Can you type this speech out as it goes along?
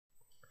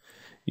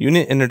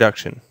Unit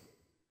introduction.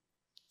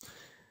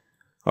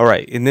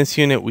 Alright, in this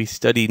unit we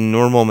study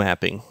normal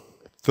mapping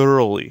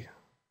thoroughly.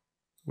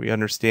 We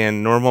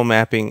understand normal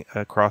mapping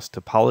across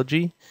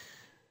topology,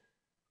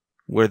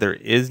 where there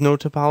is no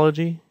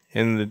topology,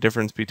 and the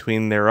difference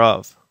between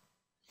thereof.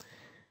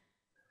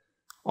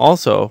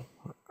 Also,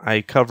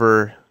 I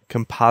cover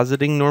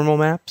compositing normal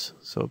maps.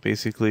 So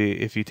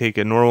basically, if you take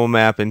a normal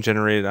map and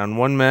generate it on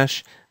one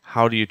mesh,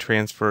 how do you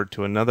transfer it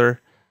to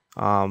another?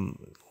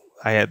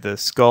 I had the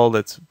skull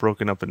that's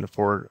broken up into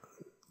 4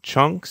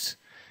 chunks,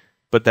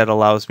 but that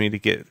allows me to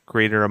get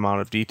greater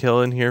amount of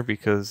detail in here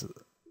because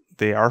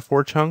they are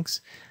 4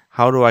 chunks.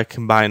 How do I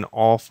combine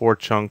all 4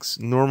 chunks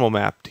normal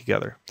map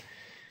together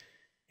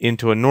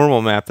into a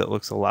normal map that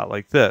looks a lot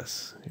like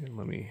this? Here,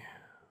 let me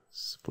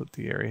split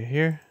the area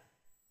here.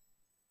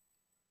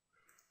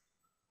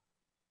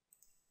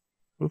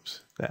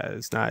 Oops, that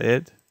is not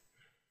it.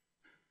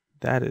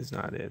 That is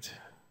not it.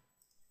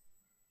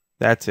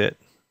 That's it.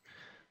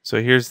 So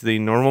here's the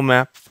normal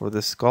map for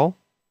this skull,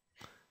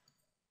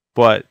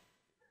 but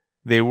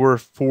they were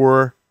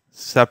 4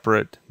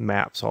 separate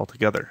maps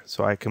altogether.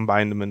 So I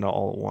combined them into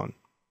all one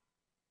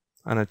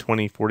on a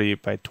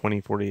 2048 by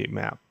 2048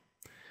 map.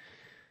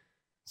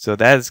 So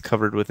that is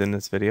covered within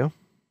this video.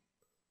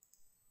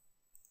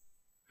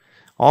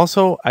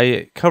 Also,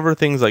 I cover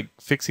things like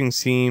fixing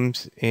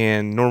seams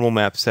and normal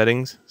map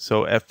settings.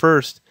 So at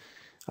first,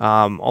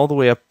 all the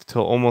way up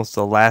till almost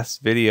the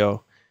last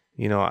video,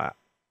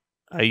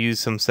 I use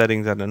some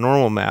settings on a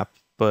normal map,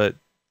 but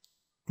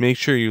make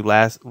sure you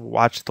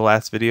watch the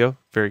last video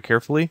very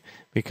carefully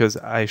because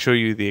I show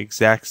you the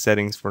exact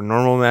settings for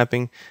normal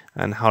mapping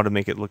and how to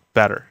make it look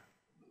better.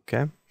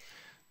 Okay,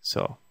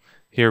 so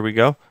here we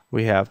go.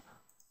 We have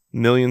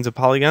millions of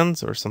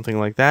polygons or something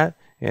like that,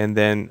 and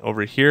then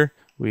over here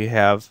we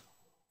have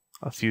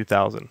a few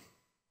thousand.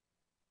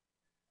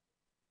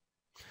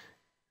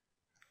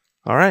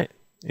 All right,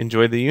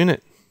 enjoy the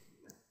unit.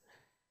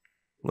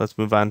 Let's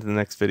move on to the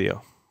next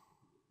video.